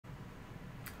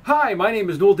Hi, my name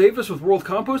is Noel Davis with World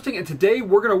Composting, and today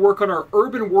we're going to work on our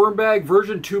Urban Worm Bag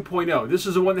version 2.0. This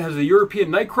is the one that has the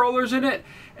European night crawlers in it,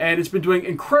 and it's been doing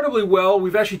incredibly well.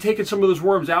 We've actually taken some of those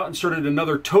worms out and started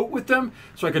another tote with them,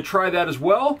 so I could try that as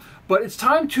well. But it's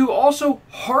time to also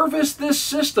harvest this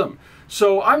system.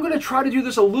 So I'm going to try to do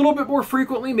this a little bit more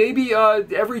frequently, maybe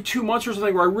every 2 months or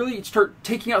something, where I really start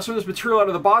taking out some of this material out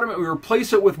of the bottom and we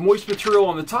replace it with moist material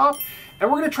on the top.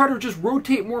 And we're going to try to just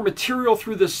rotate more material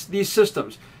through these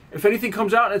systems. If anything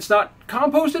comes out and it's not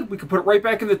composted, we can put it right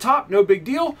back in the top, no big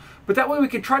deal. But that way we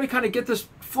can try to kind of get this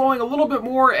flowing a little bit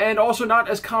more and also not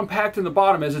as compact in the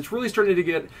bottom, as it's really starting to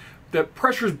get, the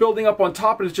pressure's building up on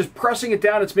top and it's just pressing it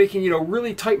down. It's making,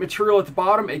 really tight material at the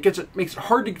bottom. Makes it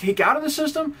hard to take out of the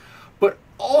system, but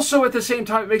also at the same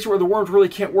time it makes it where the worms really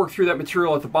can't work through that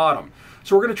material at the bottom.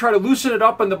 So we're going to try to loosen it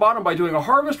up on the bottom by doing a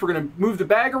harvest. We're going to move the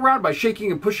bag around by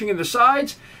shaking and pushing in the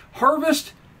sides.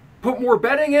 Harvest, put more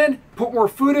bedding in, put more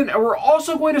food in, and we're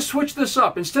also going to switch this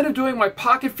up. Instead of doing my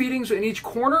pocket feedings in each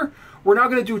corner, we're now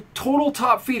going to do total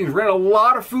top feedings. We're going to have a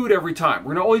lot of food every time.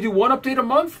 We're going to only do one update a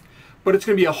month, but it's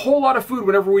going to be a whole lot of food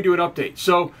whenever we do an update.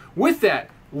 So with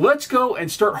that, let's go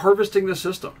and start harvesting the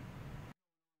system.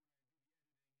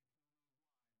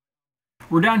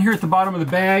 We're down here at the bottom of the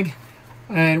bag,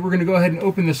 and we're going to go ahead and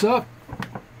open this up.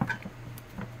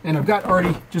 And I've got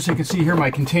already, just so you can see here, my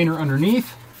container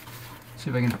underneath. See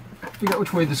if I can figure out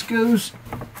which way this goes.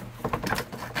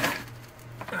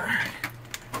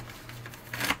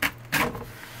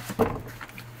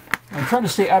 I'm trying to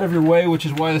stay out of your way, which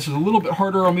is why this is a little bit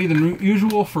harder on me than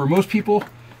usual for most people,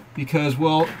 because,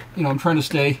 well, I'm trying to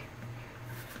stay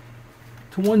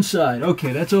to one side.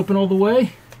 Okay, that's open all the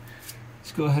way.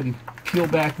 Let's go ahead and peel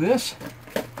back this.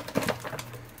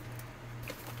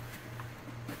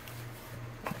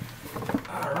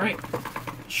 All right,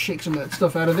 shake some of that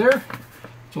stuff out of there.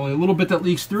 It's only a little bit that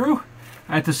leaks through.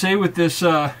 I have to say, with this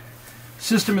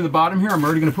system in the bottom here, I'm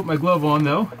already going to put my glove on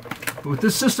though. But with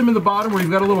this system in the bottom where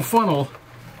you've got a little funnel,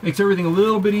 makes everything a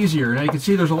little bit easier. Now you can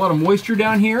see there's a lot of moisture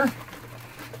down here.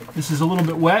 This is a little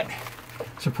bit wet.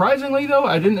 Surprisingly though,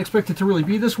 I didn't expect it to really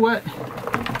be this wet.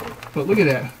 But look at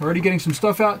that, we're already getting some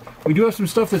stuff out. We do have some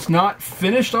stuff that's not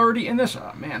finished already in this.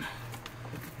 Oh man,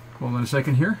 hold on a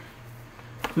second here.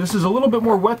 This is a little bit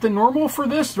more wet than normal for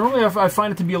this. Normally I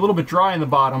find it to be a little bit dry in the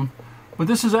bottom, but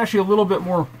this is actually a little bit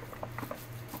more,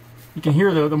 you can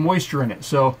hear the moisture in it.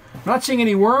 So I'm not seeing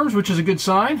any worms, which is a good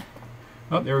sign.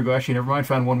 Oh, there we go, actually never mind,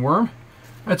 found one worm.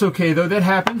 That's okay though, that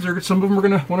happens. Some of them are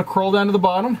going to want to crawl down to the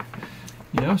bottom.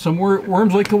 Some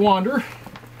worms like to wander.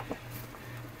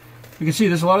 You can see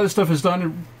a lot of this stuff is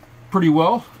done pretty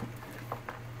well.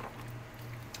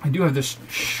 I do have this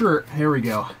shirt, here we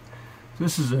go.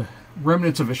 This is a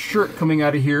remnants of a shirt coming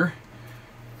out of here.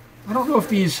 I don't know if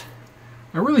these,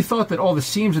 I really thought that all the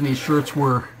seams in these shirts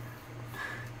were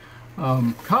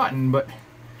cotton, but it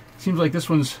seems like this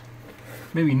one's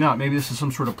maybe not. Maybe this is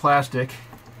some sort of plastic.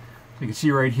 You can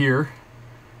see right here.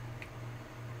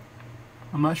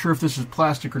 I'm not sure if this is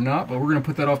plastic or not, but we're going to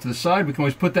put that off to the side. We can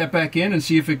always put that back in and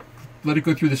see if it, let it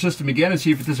go through the system again and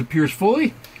see if it disappears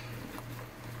fully.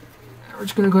 We're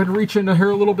just going to go ahead and reach into here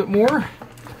a little bit more.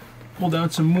 Pull down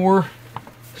some more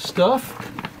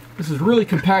stuff. This is really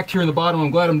compact here in the bottom.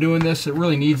 I'm glad I'm doing this. It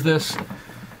really needs this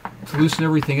to loosen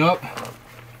everything up.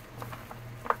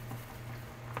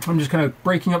 I'm just kind of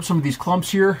breaking up some of these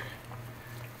clumps here.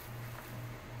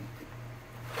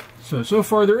 So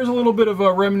far there is a little bit of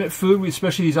remnant food,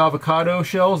 especially these avocado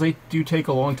shells. They do take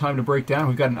a long time to break down.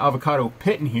 We've got an avocado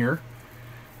pit in here.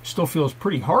 Still feels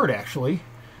pretty hard actually.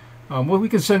 Well, we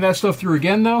can send that stuff through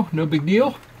again though, no big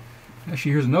deal.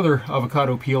 Actually, here's another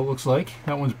avocado peel, it looks like.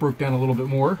 That one's broke down a little bit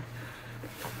more.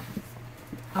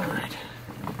 All right.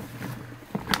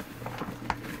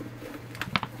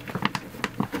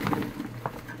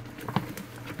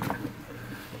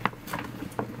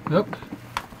 Yep.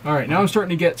 All right, now I'm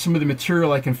starting to get some of the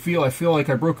material I can feel. I feel like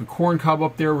I broke a corn cob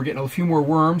up there. We're getting a few more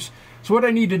worms. So what I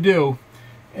need to do,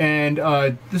 and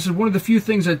this is one of the few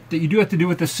things that you do have to do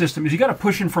with this system, is you got to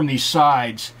push in from these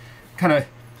sides. Kind of.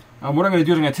 What I'm going to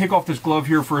do is I'm going to take off this glove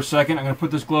here for a second. I'm going to put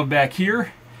this glove back here,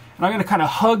 and I'm going to kind of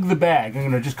hug the bag. I'm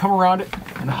going to just come around it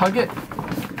and hug it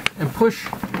and push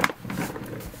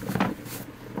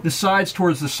the sides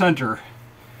towards the center,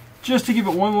 just to give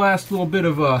it one last little bit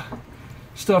of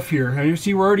stuff here. And you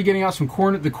see we're already getting out some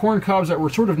corn, the corn cobs that were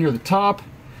sort of near the top.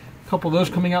 A couple of those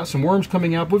coming out, some worms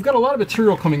coming out. But we've got a lot of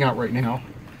material coming out right now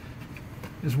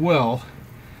as well.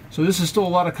 So this is still a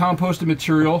lot of composted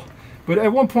material. But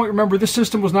at one point, remember, this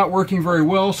system was not working very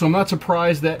well, so I'm not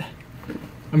surprised that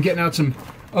I'm getting out some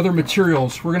other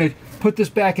materials. We're going to put this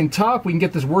back in top. We can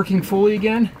get this working fully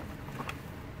again.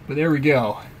 But there we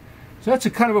go. So that's a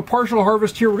kind of a partial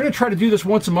harvest here. We're going to try to do this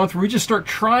once a month where we just start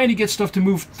trying to get stuff to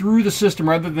move through the system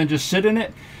rather than just sit in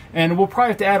it. And we'll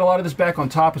probably have to add a lot of this back on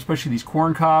top, especially these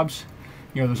corn cobs,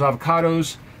 you know, those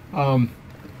avocados.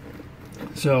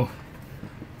 So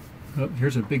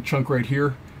here's a big chunk right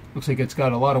here. Looks like it's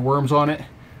got a lot of worms on it.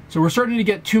 So we're starting to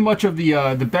get too much of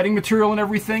the bedding material and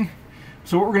everything.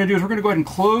 So what we're going to do is we're going to go ahead and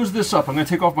close this up. I'm going to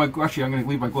take off my, actually I'm going to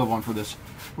leave my glove on for this.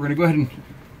 We're going to go ahead and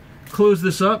close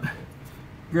this up.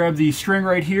 Grab the string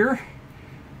right here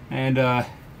and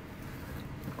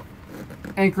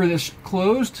anchor this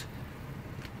closed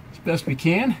as best we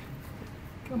can.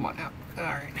 Come on out. All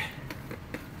right.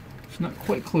 It's not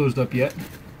quite closed up yet.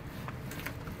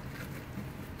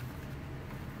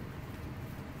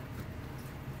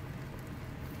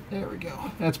 There we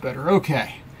go. That's better.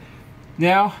 Okay.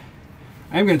 Now,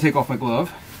 I'm going to take off my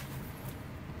glove.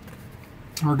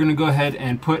 We're going to go ahead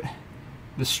and put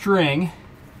the string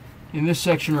in this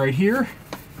section right here.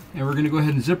 And we're going to go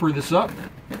ahead and zipper this up.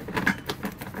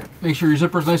 Make sure your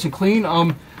zipper is nice and clean.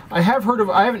 I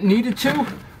haven't needed to.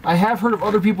 I have heard of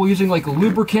other people using like a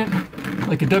lubricant,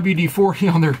 like a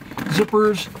WD-40 on their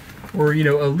zippers, or, you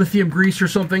know, a lithium grease or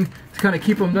something to kind of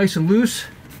keep them nice and loose.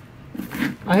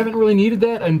 I haven't really needed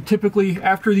that, and typically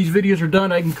after these videos are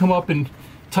done I can come up and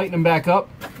tighten them back up.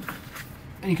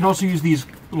 And you can also use these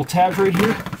little tabs right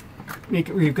here, make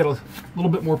it where you've got a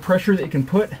little bit more pressure that you can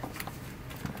put.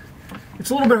 It's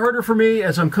a little bit harder for me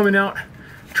as I'm coming out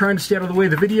trying to stay out of the way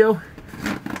of the video.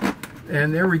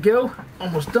 And there we go,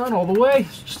 almost done all the way,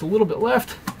 just a little bit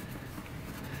left.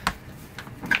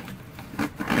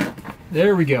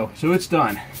 There we go, so it's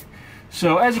done.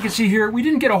 So as you can see here, we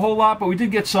didn't get a whole lot, but we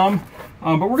did get some.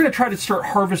 But we're going to try to start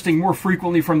harvesting more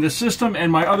frequently from this system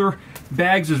and my other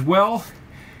bags as well.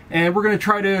 And we're going to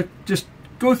try to just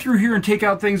go through here and take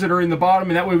out things that are in the bottom,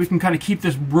 and that way we can kind of keep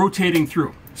this rotating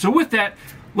through. So with that,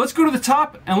 let's go to the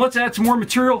top and let's add some more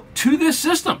material to this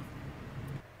system.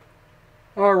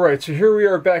 Alright, so here we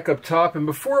are back up top, and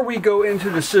before we go into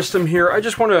the system here, I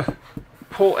just want to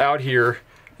pull out here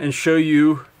and show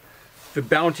you the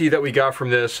bounty that we got from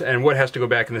this and what has to go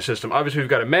back in the system. Obviously we've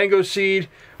got a mango seed,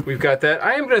 we've got that.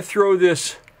 I am going to throw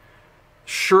this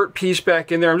shirt piece back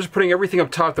in there. I'm just putting everything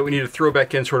up top that we need to throw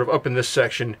back in, sort of up in this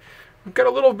section. We've got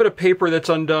a little bit of paper that's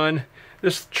undone.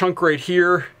 This chunk right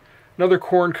here, another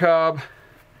corn cob,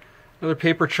 another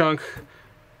paper chunk.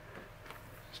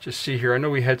 Let's just see here. I know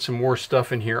we had some more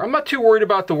stuff in here. I'm not too worried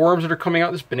about the worms that are coming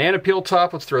out. This banana peel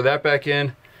top, let's throw that back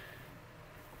in.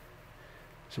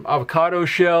 Some avocado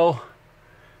shell.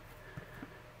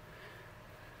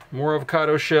 More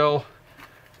avocado shell.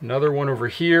 Another one over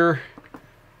here.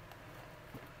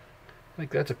 I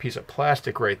think that's a piece of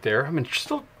plastic right there. I mean,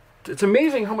 still, it's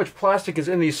amazing how much plastic is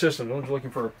in these systems. I'm just looking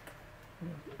for a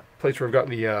place where I've got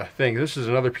the thing. This is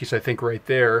another piece, I think, right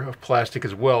there of plastic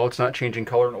as well. It's not changing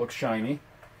color and it looks shiny.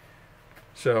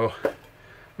 So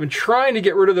I've been trying to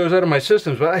get rid of those out of my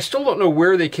systems, but I still don't know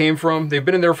where they came from. They've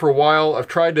been in there for a while. I've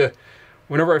tried to,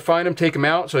 whenever I find them, take them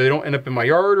out so they don't end up in my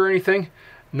yard or anything.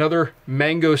 Another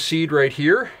mango seed right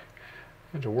here.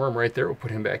 There's a worm right there. We'll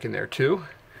put him back in there too.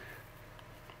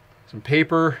 Some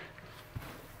paper.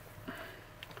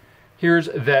 Here's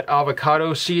that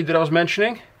avocado seed that I was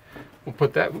mentioning. We'll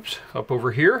put that, up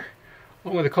over here.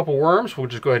 Along with a couple worms. We'll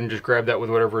just go ahead and just grab that with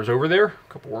whatever is over there. A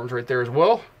couple worms right there as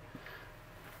well.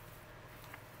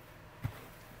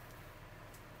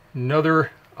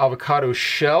 Another avocado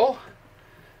shell.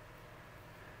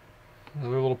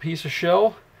 Another little piece of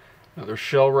shell. Another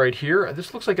shell right here.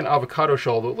 This looks like an avocado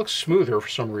shell, though it looks smoother for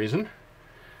some reason.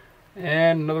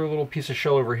 And another little piece of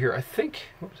shell over here. I think,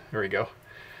 oops, there we go.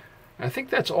 I think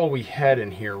that's all we had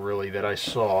in here, really, that I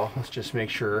saw. Let's just make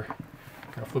sure.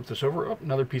 Kind of flip this over. Oh,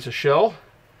 another piece of shell.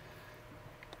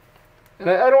 And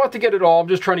I don't have to get it all. I'm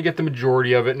just trying to get the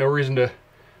majority of it. No reason to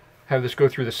have this go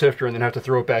through the sifter and then have to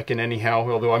throw it back in anyhow,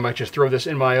 although I might just throw this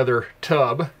in my other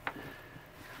tub.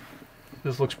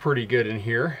 This looks pretty good in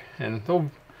here. And the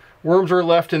worms are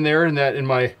left in there in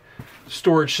my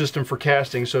storage system for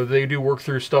casting, so they do work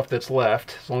through stuff that's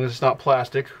left, as long as it's not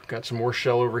plastic. Got some more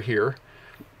shell over here.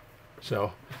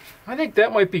 So I think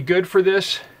that might be good for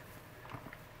this.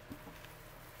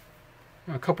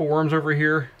 A couple worms over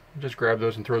here. Just grab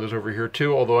those and throw those over here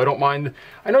too, although I don't mind.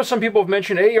 I know some people have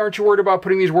mentioned, hey, aren't you worried about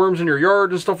putting these worms in your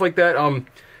yard and stuff like that?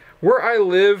 Where I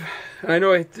live, I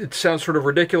know it sounds sort of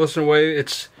ridiculous in a way,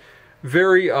 it's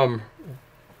very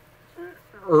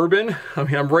urban. I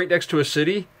mean, I'm right next to a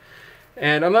city,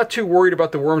 and I'm not too worried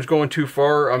about the worms going too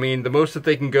far. I mean, the most that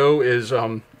they can go is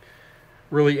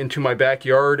really into my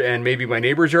backyard and maybe my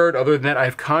neighbor's yard. Other than that, I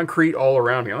have concrete all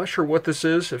around me. I'm not sure what this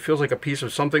is. It feels like a piece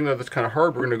of something that's kind of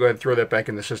hard. We're going to go ahead and throw that back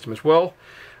in the system as well.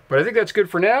 But I think that's good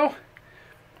for now.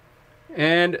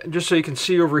 And just so you can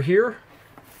see over here,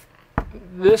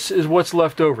 this is what's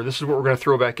left over. This is what we're going to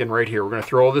throw back in right here. We're going to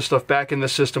throw all this stuff back in the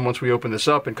system once we open this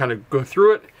up and kind of go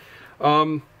through it.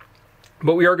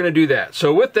 But we are going to do that.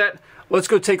 So with that, let's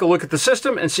go take a look at the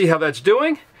system and see how that's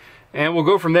doing. And we'll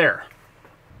go from there.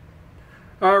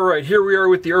 Alright, here we are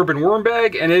with the urban worm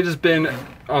bag, and it has been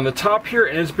on the top here,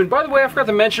 and it's been, by the way, I forgot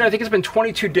to mention, I think it's been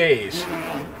 22 days.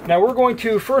 Now we're going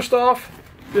to, first off,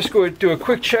 just go do a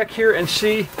quick check here and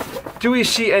see, do we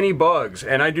see any bugs?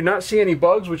 And I do not see any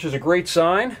bugs, which is a great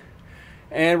sign.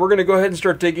 And we're going to go ahead and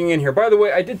start digging in here. By the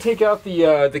way, I did take out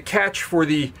the catch for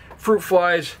the fruit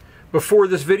flies before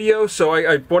this video, so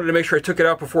I wanted to make sure I took it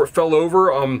out before it fell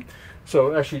over.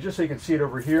 So actually, just so you can see it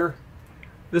over here,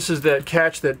 this is that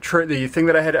catch, the thing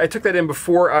that I had. I took that in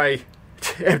before I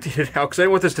emptied it out because I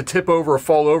didn't want this to tip over or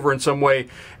fall over in some way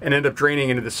and end up draining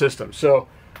into the system. So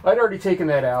I'd already taken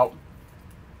that out,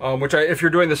 which if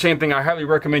you're doing the same thing, I highly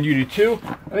recommend you do too.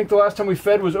 I think the last time we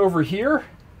fed was over here,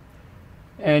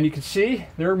 and you can see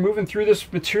they're moving through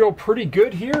this material pretty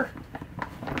good here.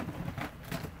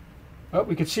 Oh,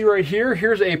 we can see right here,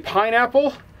 here's a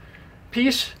pineapple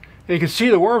piece, and you can see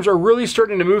the worms are really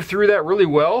starting to move through that really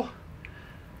well.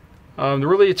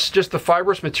 Really, it's just the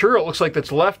fibrous material, it looks like,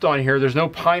 that's left on here. There's no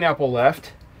pineapple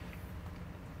left.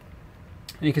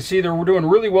 And you can see we're doing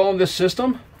really well in this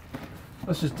system.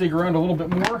 Let's just dig around a little bit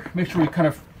more. Make sure we kind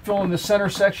of fill in the center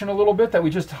section a little bit that we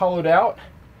just hollowed out.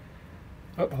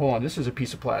 Oh, hold on, this is a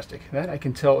piece of plastic. That I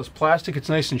can tell is plastic. It's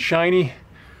nice and shiny.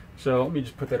 So let me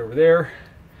just put that over there.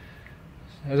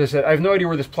 As I said, I have no idea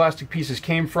where this plastic pieces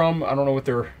came from. I don't know what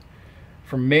they're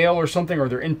from, mail or something, or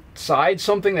they're inside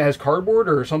something that has cardboard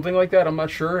or something like that. I'm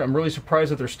not sure. I'm really surprised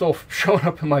that they're still showing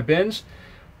up in my bins.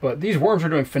 But these worms are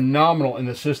doing phenomenal in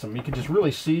the system. You can just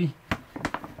really see.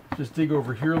 Just dig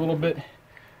over here a little bit.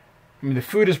 I mean, the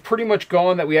food is pretty much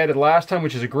gone that we added last time,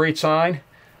 which is a great sign.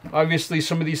 Obviously,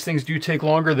 some of these things do take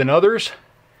longer than others.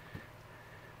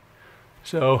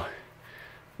 So,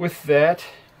 with that,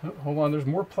 oh, hold on, there's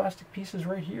more plastic pieces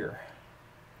right here.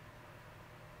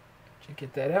 Did you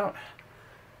get that out?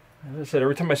 As I said,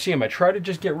 every time I see them, I try to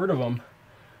just get rid of them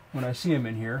when I see them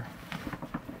in here.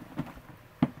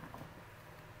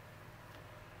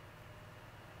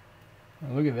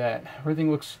 Now look at that. Everything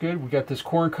looks good. We got this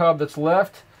corn cob that's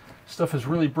left. Stuff is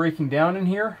really breaking down in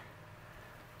here.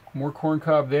 More corn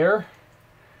cob there.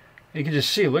 You can just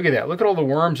see, look at that. Look at all the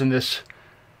worms in this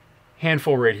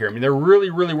handful right here. I mean, they're really,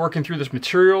 really working through this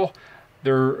material.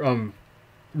 They're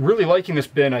really liking this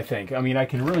bin, I think. I mean, I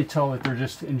can really tell that they're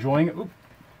just enjoying it. Oop.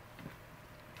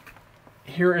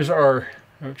 Here is our,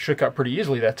 it shook out pretty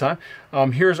easily that time.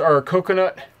 Here's our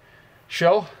coconut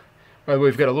shell. By the way,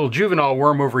 we've got a little juvenile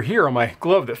worm over here on my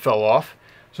glove that fell off.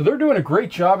 So they're doing a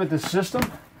great job at this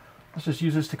system. Let's just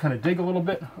use this to kind of dig a little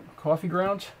bit. Coffee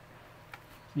grounds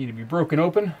need to be broken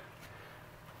open.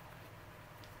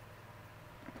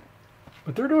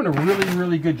 But they're doing a really,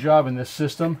 really good job in this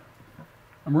system.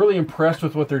 I'm really impressed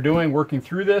with what they're doing, working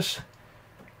through this.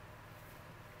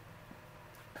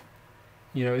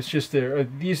 You know, it's just oh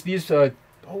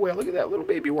wait, look at that little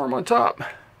baby worm on top.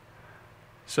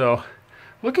 So,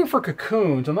 looking for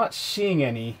cocoons. I'm not seeing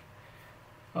any.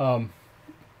 Come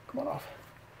on off.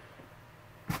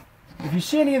 If you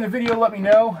see any in the video, let me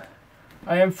know.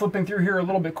 I am flipping through here a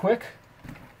little bit quick,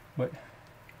 but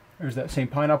there's that same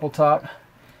pineapple top.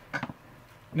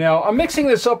 Now, I'm mixing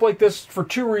this up like this for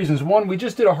two reasons. One, we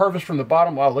just did a harvest from the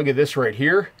bottom. Wow, look at this right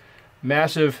here.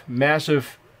 Massive,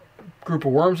 massive group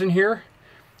of worms in here.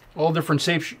 All different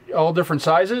shapes, all different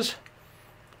sizes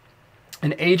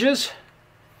and ages.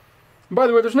 And by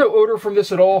the way, there's no odor from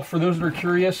this at all, for those that are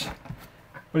curious.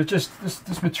 But it just,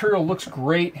 this material looks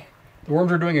great. The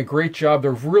worms are doing a great job.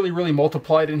 They're really, really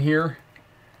multiplied in here.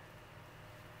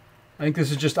 I think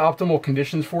this is just optimal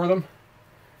conditions for them.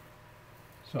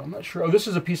 So I'm not sure. Oh, this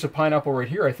is a piece of pineapple right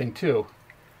here, I think, too.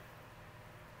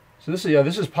 So this is, yeah,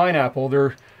 this is pineapple.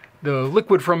 The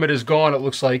liquid from it is gone, it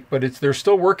looks like, but they're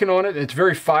still working on it. It's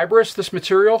very fibrous, this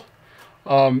material.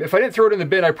 If I didn't throw it in the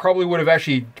bin, I probably would have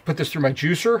actually put this through my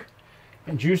juicer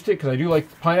and juiced it, because I do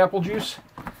like pineapple juice.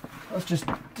 Let's just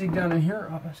dig down in here.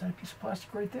 Oh, is that a piece of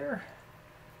plastic right there?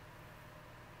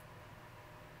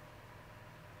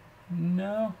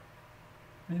 No.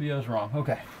 Maybe I was wrong.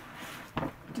 Okay.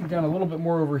 Dig down a little bit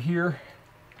more over here.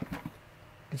 You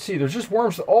can see there's just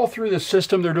worms all through this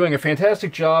system. They're doing a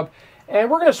fantastic job. And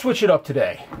we're going to switch it up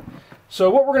today. So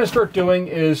what we're going to start doing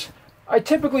is, I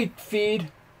typically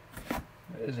feed,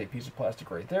 there's a piece of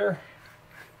plastic right there.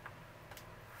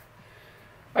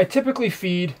 I typically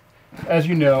feed, as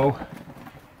you know,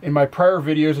 in my prior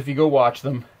videos, if you go watch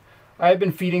them, I have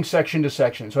been feeding section to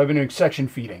section. So I've been doing section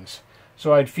feedings.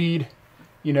 So I'd feed,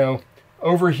 you know,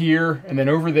 over here, and then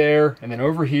over there, and then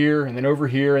over here, and then over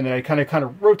here, and then I kind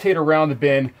of rotate around the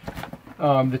bin,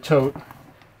 the tote,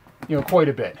 you know, quite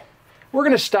a bit. We're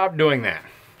going to stop doing that.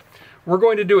 We're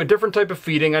going to do a different type of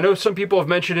feeding. I know some people have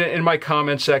mentioned it in my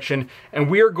comment section,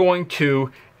 and we are going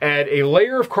to add a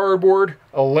layer of cardboard,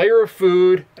 a layer of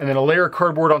food, and then a layer of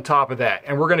cardboard on top of that.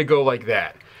 And we're going to go like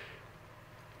that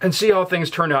and see how things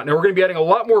turn out. Now we're going to be adding a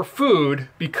lot more food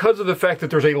because of the fact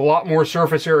that there's a lot more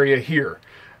surface area here.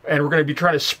 And we're going to be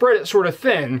trying to spread it sort of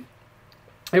thin.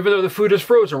 Even though the food is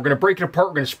frozen, we're going to break it apart,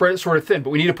 we're going to spread it sort of thin, but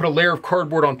we need to put a layer of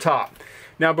cardboard on top.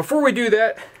 Now before we do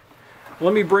that,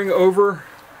 let me bring over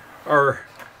our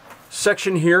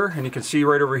section here, and you can see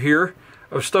right over here,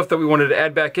 of stuff that we wanted to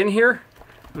add back in here.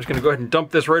 I'm just going to go ahead and dump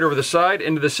this right over the side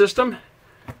into the system,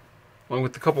 along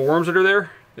with the couple worms that are there.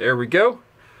 There we go.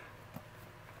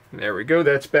 There we go,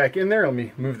 that's back in there. Let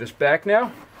me move this back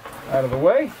now, out of the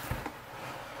way.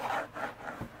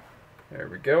 There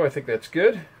we go, I think that's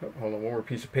good. Oh, hold on, one more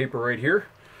piece of paper right here.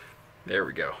 There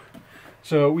we go.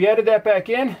 So we added that back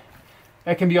in.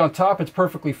 That can be on top, it's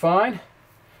perfectly fine.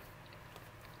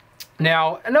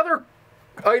 Now, another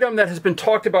item that has been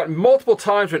talked about multiple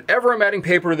times whenever I'm adding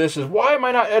paper to this is, why am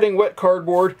I not adding wet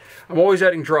cardboard? I'm always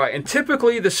adding dry. And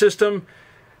typically the system,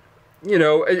 you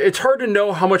know, it's hard to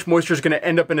know how much moisture is going to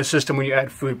end up in a system when you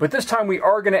add food. But this time we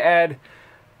are going to add,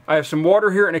 I have some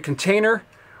water here in a container.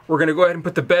 We're going to go ahead and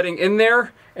put the bedding in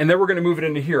there, and then we're going to move it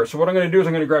into here. So what I'm going to do is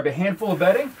I'm going to grab a handful of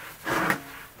bedding,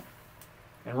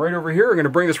 and right over here, I'm going to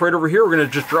bring this right over here. We're going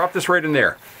to just drop this right in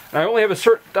there. And I only have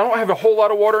I don't have a whole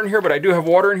lot of water in here, but I do have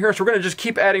water in here. So we're going to just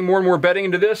keep adding more and more bedding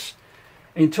into this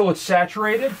until it's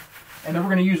saturated. And then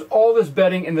we're going to use all this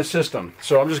bedding in the system.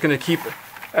 So I'm just going to keep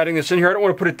adding this in here. I don't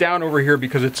want to put it down over here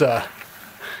because it's,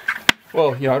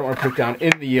 well, you know, I don't want to put it down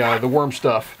in the worm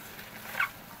stuff.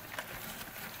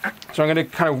 So I'm going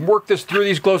to kind of work this through.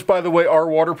 These gloves, by the way, are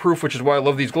waterproof, which is why I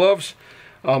love these gloves,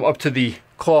 up to the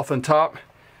cloth on top.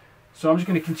 So I'm just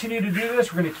going to continue to do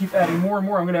this. We're going to keep adding more and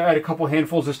more. I'm going to add a couple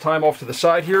handfuls this time off to the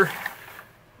side here.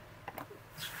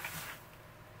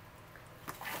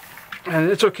 And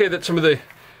it's okay that some of the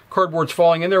cardboard's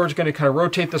falling in there. We're just going to kind of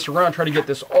rotate this around, try to get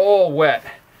this all wet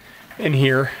in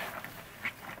here.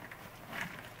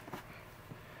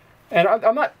 And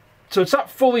I'm not, so it's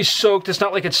not fully soaked. It's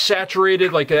not like it's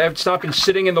saturated, like it's not been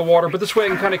sitting in the water, but this way I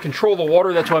can kind of control the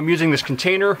water. That's why I'm using this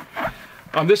container.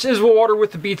 This is water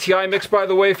with the BTI mix, by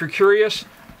the way, if you're curious.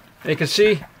 And you can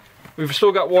see we've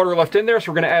still got water left in there,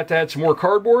 so we're going to add some more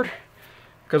cardboard,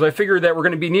 because I figured that we're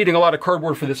going to be needing a lot of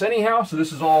cardboard for this anyhow, so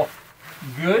this is all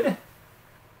good.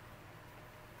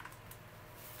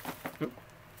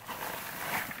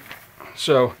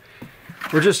 So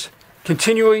we're just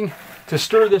continuing to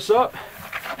stir this up.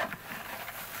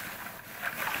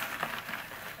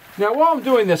 Now while I'm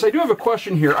doing this, I do have a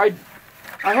question here.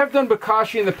 I have done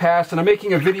Bokashi in the past, and I'm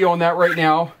making a video on that right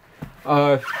now.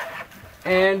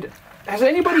 And has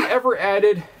anybody ever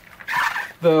added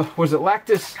the, was it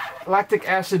lactic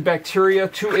acid bacteria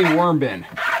to a worm bin?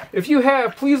 If you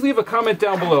have, please leave a comment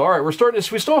down below. All right, we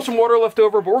still have some water left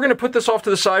over, but we're going to put this off to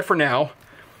the side for now.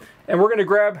 And we're going to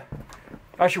grab,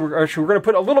 actually we're going to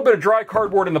put a little bit of dry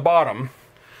cardboard in the bottom,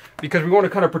 because we want to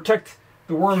kind of protect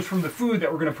the worms from the food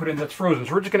that we're going to put in that's frozen.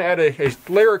 So we're just going to add a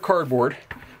layer of cardboard.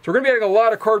 So we're going to be adding a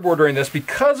lot of cardboard during this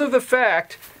because of the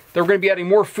fact that we're going to be adding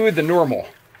more food than normal.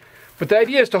 But the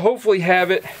idea is to hopefully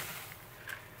have it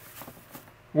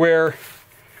where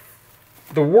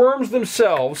the worms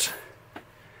themselves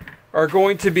are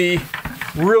going to be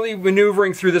really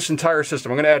maneuvering through this entire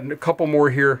system. I'm going to add a couple more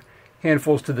here,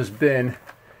 handfuls to this bin,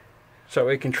 so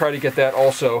we can try to get that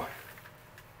also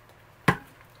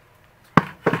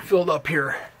filled up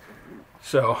here.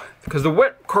 So, because the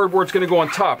wet cardboard's going to go on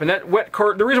top, and that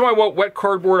the reason why I want wet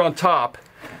cardboard on top,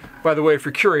 by the way, if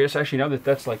you're curious, actually now that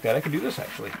that's like that, I can do this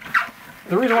actually.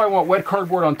 The reason why I want wet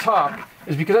cardboard on top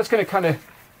is because that's going to kind of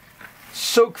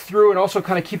soak through and also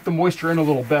kind of keep the moisture in a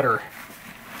little better.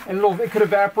 And it could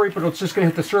evaporate, but it's just going to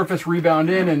hit the surface,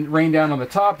 rebound in, and rain down on the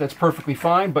top. That's perfectly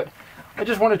fine, but I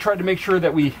just want to try to make sure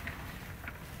that we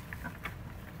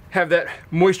have that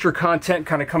moisture content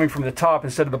kind of coming from the top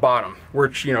instead of the bottom,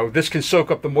 which, you know, this can soak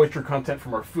up the moisture content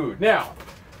from our food. Now,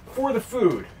 for the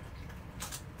food,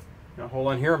 now hold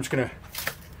on here, I'm just going to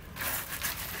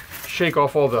shake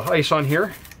off all the ice on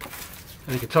here.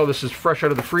 And you can tell this is fresh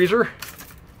out of the freezer.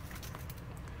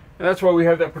 And that's why we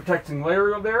have that protecting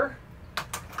layer there.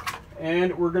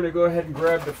 And we're going to go ahead and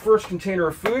grab the first container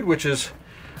of food, which is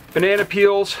banana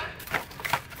peels,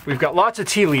 We've got lots of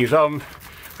tea leaves. I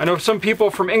know some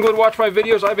people from England watch my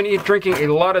videos. I've been drinking a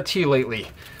lot of tea lately.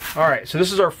 All right, so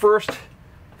this is our first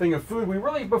thing of food. We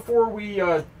really, before we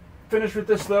finish with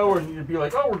this though, or you'd be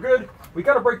like, oh, we're good, we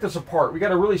got to break this apart. We got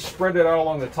to really spread it out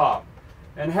along the top.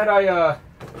 And had I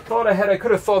thought ahead, I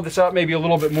could have thawed this out maybe a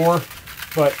little bit more,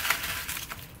 but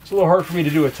it's a little hard for me to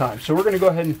do at times. So we're going to go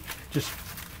ahead and just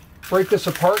break this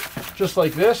apart just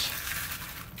like this.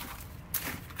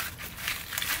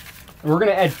 And we're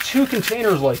going to add 2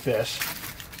 containers like this,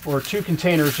 or 2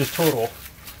 containers just total.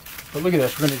 But look at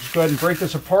this, we're going to just go ahead and break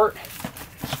this apart,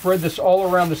 spread this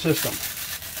all around the system.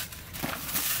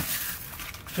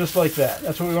 Just like that.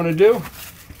 That's what we want to do.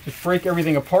 Just break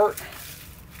everything apart.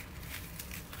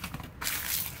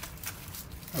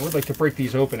 I would like to break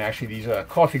these open, actually, these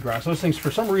coffee grounds. Those things, for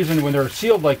some reason, when they're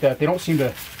sealed like that, they don't seem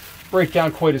to break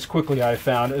down quite as quickly, I've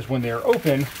found, as when they're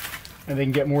open, and they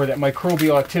can get more of that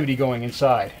microbial activity going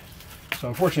inside. So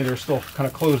unfortunately, they're still kind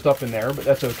of closed up in there, but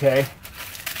that's okay.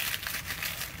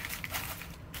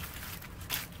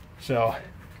 So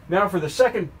now for the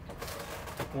second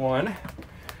one.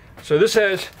 So this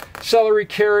has celery,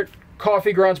 carrot,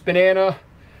 coffee grounds, banana.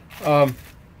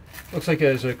 Looks like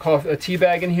there's a tea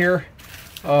bag in here.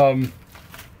 And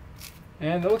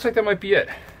it looks like that might be it.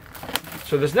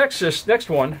 So this next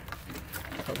one,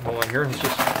 hold on here, let's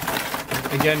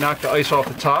just, again, knock the ice off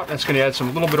the top. That's going to add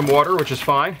some little bit of water, which is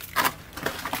fine.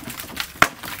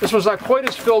 This one's not quite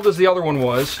as filled as the other one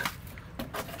was.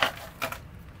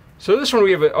 So this one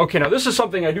we have okay, now this is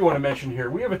something I do want to mention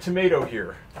here. We have a tomato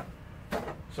here.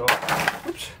 So,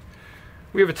 oops.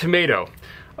 We have a tomato.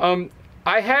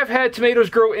 I have had tomatoes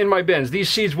grow in my bins. These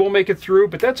seeds will make it through,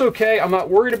 but that's okay. I'm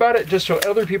not worried about it, just so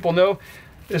other people know.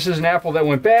 This is an apple that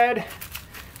went bad.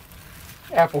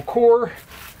 Apple core.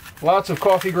 Lots of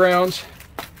coffee grounds.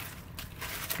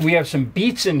 We have some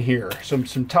beets in here. Some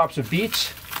tops of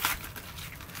beets.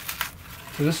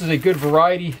 So this is a good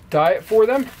variety diet for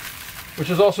them, which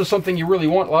is also something you really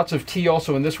want. Lots of tea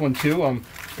also in this one too.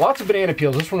 Lots of banana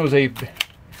peels. This one was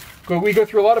we go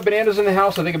through a lot of bananas in the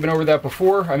house. I think I've been over that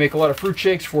before. I make a lot of fruit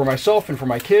shakes for myself and for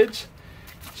my kids.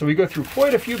 So we go through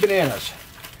quite a few bananas.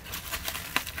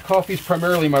 Coffee's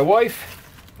primarily my wife.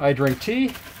 I drink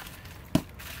tea.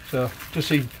 So just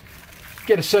so you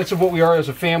get a sense of what we are as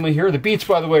a family here. The beets,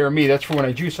 by the way, are me. That's for when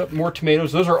I juice up more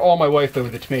tomatoes. Those are all my wife, though,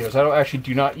 with the tomatoes. I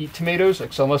do not eat tomatoes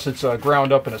unless it's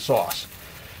ground up in a sauce.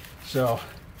 So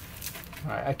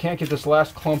I can't get this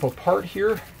last clump apart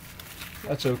here.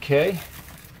 That's okay.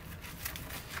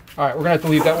 All right, we're going to have to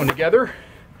leave that one together,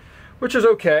 which is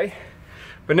okay.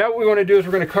 But now what we want to do is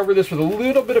we're going to cover this with a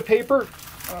little bit of paper.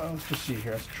 Let's just see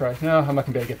here. Let's try. No, I'm not going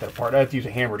to be able to get that apart. I have to use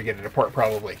a hammer to get it apart,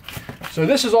 probably. So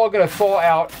this is all going to thaw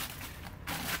out.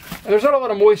 And there's not a lot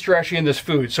of moisture actually in this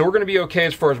food, so we're going to be okay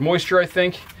as far as moisture, I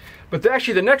think. But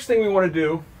actually, the next thing we want to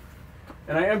do,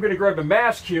 and I am going to grab a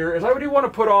mask here, is I do want to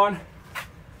put on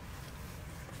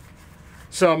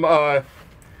some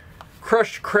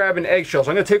crushed crab and eggshells.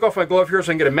 I'm going to take off my glove here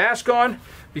so I can get a mask on,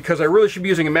 because I really should be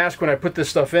using a mask when I put this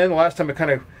stuff in. The last time it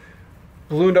kind of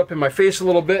ballooned up in my face a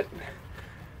little bit,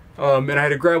 and I had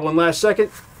to grab one last second.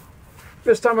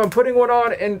 This time I'm putting one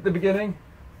on in the beginning.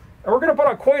 And we're going to put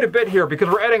on quite a bit here because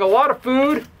we're adding a lot of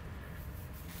food.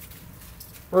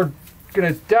 We're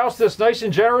going to douse this nice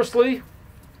and generously.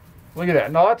 Look at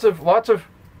that. Now lots of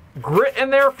grit in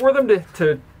there for them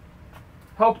to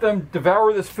help them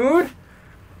devour this food.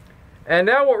 And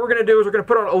now what we're going to do is we're going to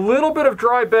put on a little bit of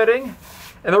dry bedding,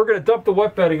 and then we're going to dump the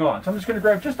wet bedding on. So I'm just going to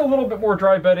grab just a little bit more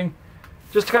dry bedding,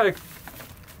 just to kind of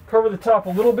cover the top a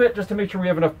little bit, just to make sure we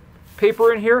have enough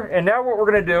paper in here. And now what we're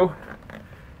going to do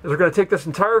is we're going to take this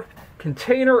entire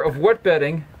container of wet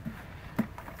bedding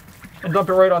and dump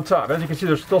it right on top. As you can see,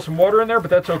 there's still some water in there,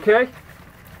 but that's okay.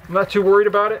 I'm not too worried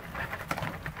about it.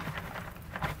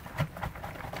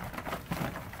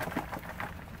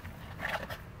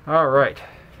 All right.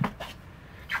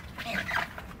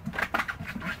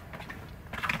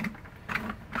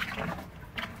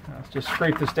 Let's just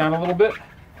scrape this down a little bit.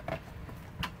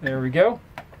 There we go.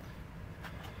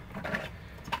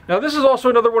 Now this is also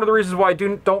another one of the reasons why I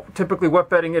don't typically wet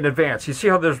bedding in advance. You see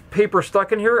how there's paper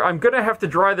stuck in here? I'm going to have to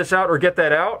dry this out or get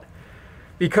that out,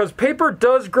 because paper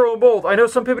does grow mold. I know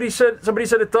somebody said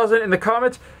it doesn't in the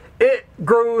comments. It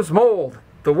grows mold.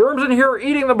 The worms in here are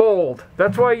eating the mold.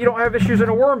 That's why you don't have issues in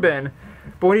a worm bin.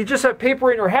 But when you just have paper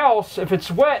in your house, if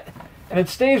it's wet and it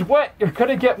stays wet, you're going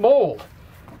to get mold.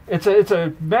 It's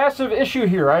a massive issue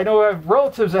here. I know I have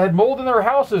relatives that had mold in their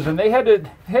houses, and they had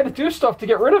to do stuff to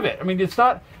get rid of it. I mean,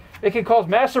 it can cause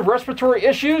massive respiratory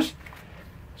issues,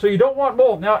 so you don't want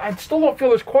mold. Now, I still don't feel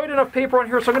there's quite enough paper on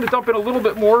here, so I'm going to dump in a little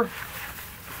bit more.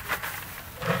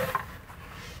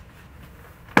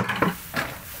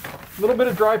 A little bit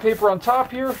of dry paper on top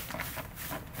here,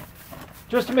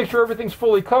 just to make sure everything's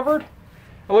fully covered.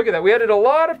 And look at that, we added a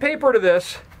lot of paper to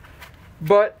this,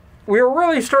 but we are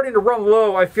really starting to run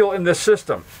low, I feel, in this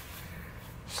system.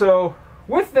 So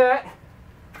with that,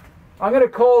 I'm going to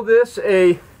call this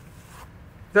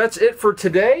that's it for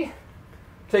today.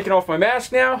 Taking off my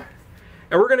mask now.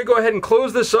 And we're going to go ahead and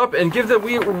close this up and give the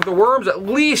worms at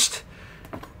least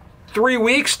 3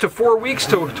 weeks to 4 weeks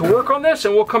to work on this,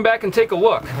 and we'll come back and take a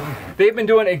look. They've been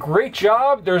doing a great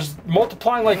job. They're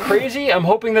multiplying like crazy. I'm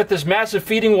hoping that this massive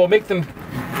feeding will make them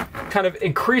kind of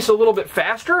increase a little bit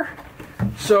faster.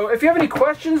 So if you have any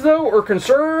questions though, or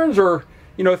concerns, or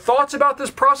thoughts about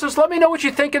this process, let me know what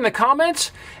you think in the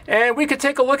comments, and we could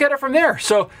take a look at it from there.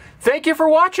 So thank you for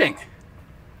watching.